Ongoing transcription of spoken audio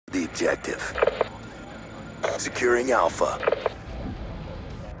objective. Securing Alpha.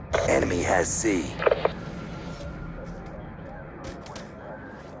 Enemy has C.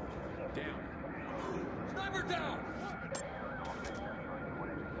 Sniper down!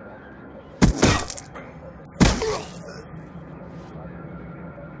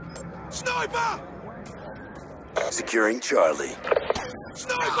 Sniper! Securing Charlie.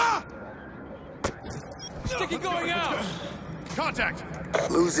 Sniper! Sticky going out! Contact!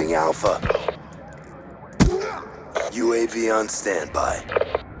 Losing Alpha. UAV on standby.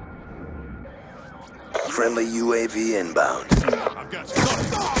 Friendly UAV inbound. I've got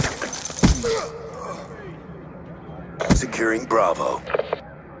you. Securing Bravo.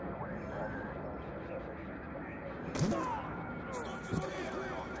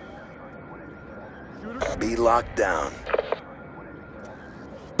 B locked down.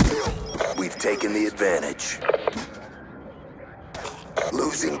 We've taken the advantage.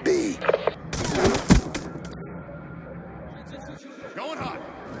 Losing B. Going hot.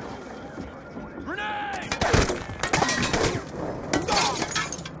 Grenade!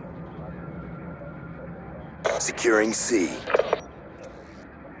 Securing C.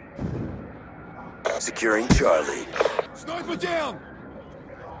 Securing Charlie. Sniper down!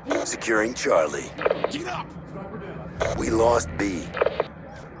 Securing Charlie. Get up! We lost B.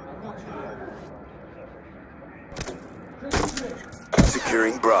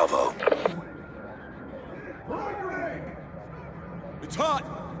 Securing Bravo. It's hot!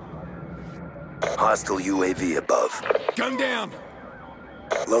 Hostile UAV above. Gun down!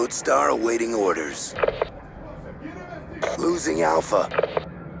 Lodestar awaiting orders. Losing Alpha.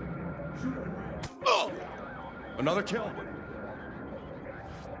 Oh! Another kill.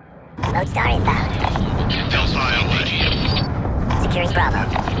 Lodestar inbound. Intel's high away. Securing Bravo.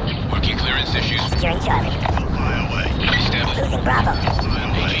 Working clearance issues. Securing Charlie. High away. Stand Losing Bravo. high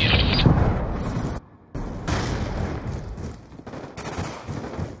away.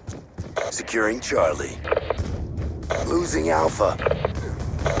 Securing Charlie. Losing Alpha.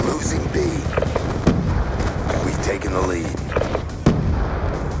 Losing B. We've taken the lead.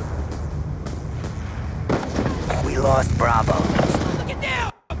 We lost Bravo. Get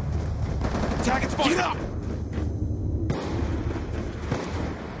down! Attack and spawn! Get up!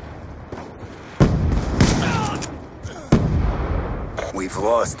 We've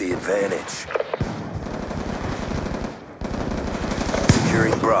lost the advantage.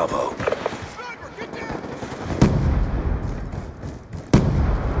 Securing Bravo. Sniper, get down!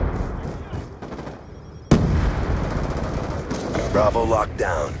 Bravo locked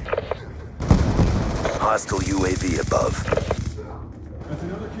down. Hostile UAV above.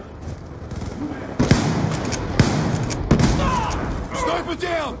 Sniper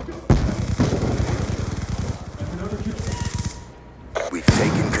down! We've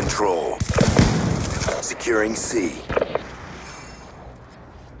taken control. Securing C.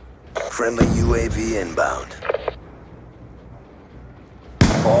 Friendly UAV inbound.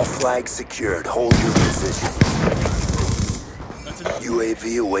 All flags secured. Hold your position.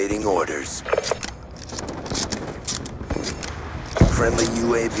 UAV awaiting orders. Friendly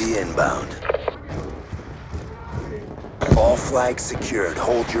UAV inbound. All flags secured.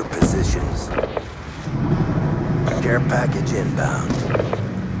 Hold your positions. Care package inbound.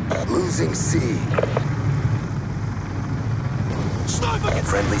 Losing C. Sniper, get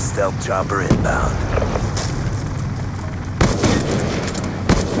Friendly stealth chopper inbound.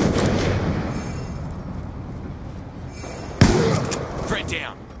 Threat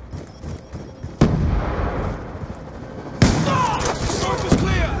down! Sniper's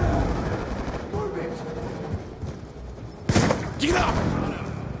clear! Get up!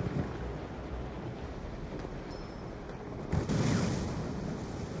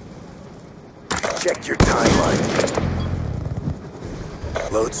 Check your timeline.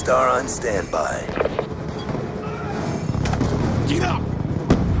 Lodestar on standby. Get up!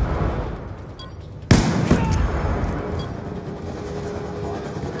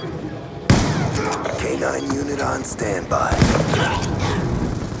 K9 unit on standby.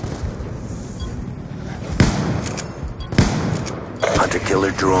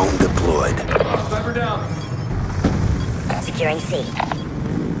 Hunter-killer drone deployed. Sniper down! Securing C.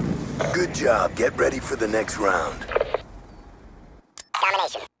 Good job. Get ready for the next round.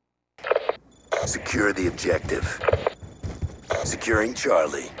 Domination. Secure the objective. Securing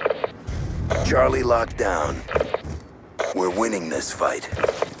Charlie. Charlie locked down. We're winning this fight.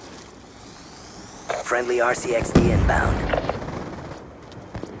 Friendly RCXD inbound.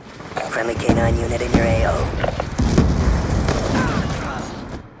 Friendly K9 unit in your AO.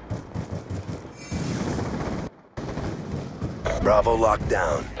 Bravo locked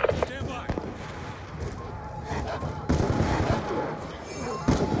down.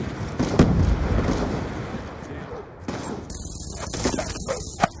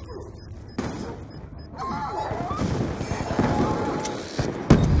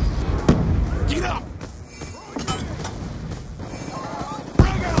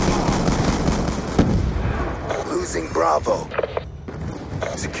 Bravo.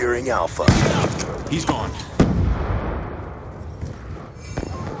 Securing Alpha. He's gone.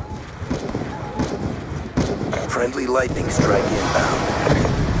 Friendly lightning strike inbound.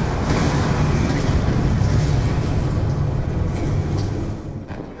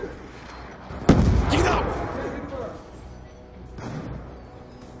 Get up!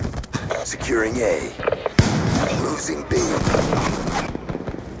 Securing A. Losing B.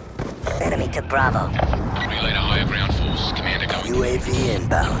 Enemy to Bravo. Relay to higher ground force. Commander going. UAV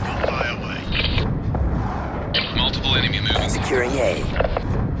inbound. Fly away. Multiple enemy moving. Securing A.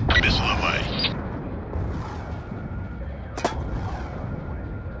 Missile away.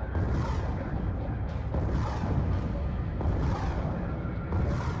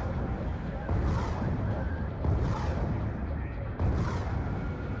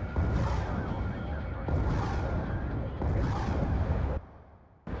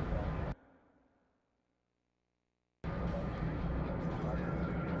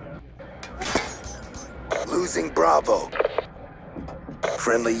 Losing Bravo.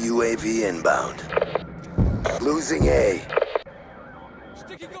 Friendly UAV inbound. Losing A.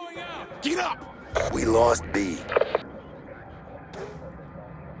 Sticky going out! Get up! We lost B.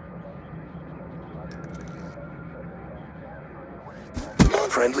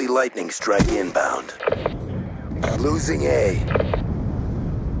 Friendly lightning strike inbound. Losing A.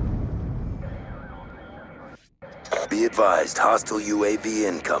 Be advised, hostile UAV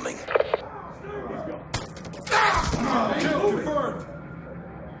incoming. Kill confirmed!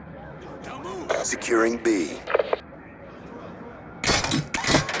 Securing B.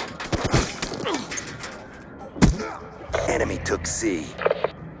 Enemy took C.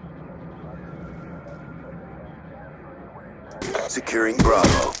 Securing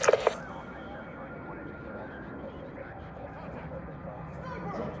Bravo.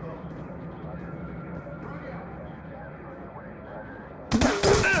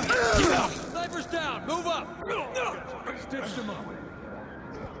 Get up! Sniper's down! Move up! Stitch him up.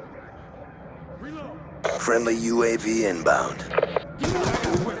 Reload. Friendly UAV inbound.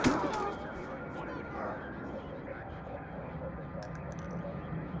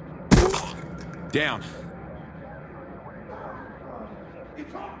 Down.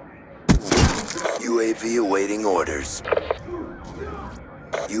 UAV awaiting orders.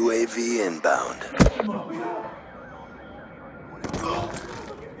 UAV inbound.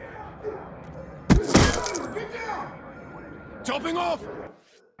 Jumping off!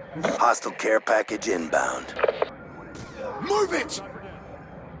 Hostile care package inbound. Move it!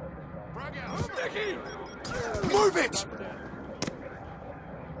 Sticky! Move it!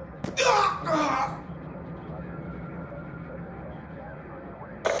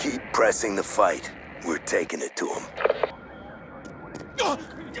 Keep pressing the fight. We're taking it to them.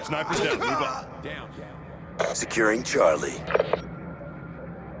 Sniper's down. Move up. Down. Securing Charlie.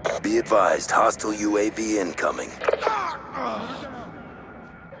 Be advised, hostile UAV incoming.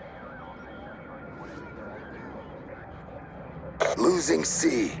 Losing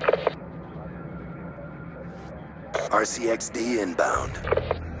C. RCXD inbound.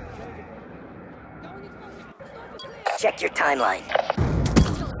 Check your timeline.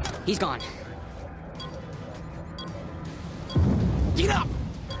 He's gone. Get up!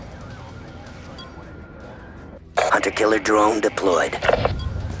 Hunter-killer drone deployed.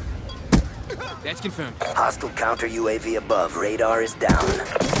 That's confirmed. Hostile counter UAV above. Radar is down.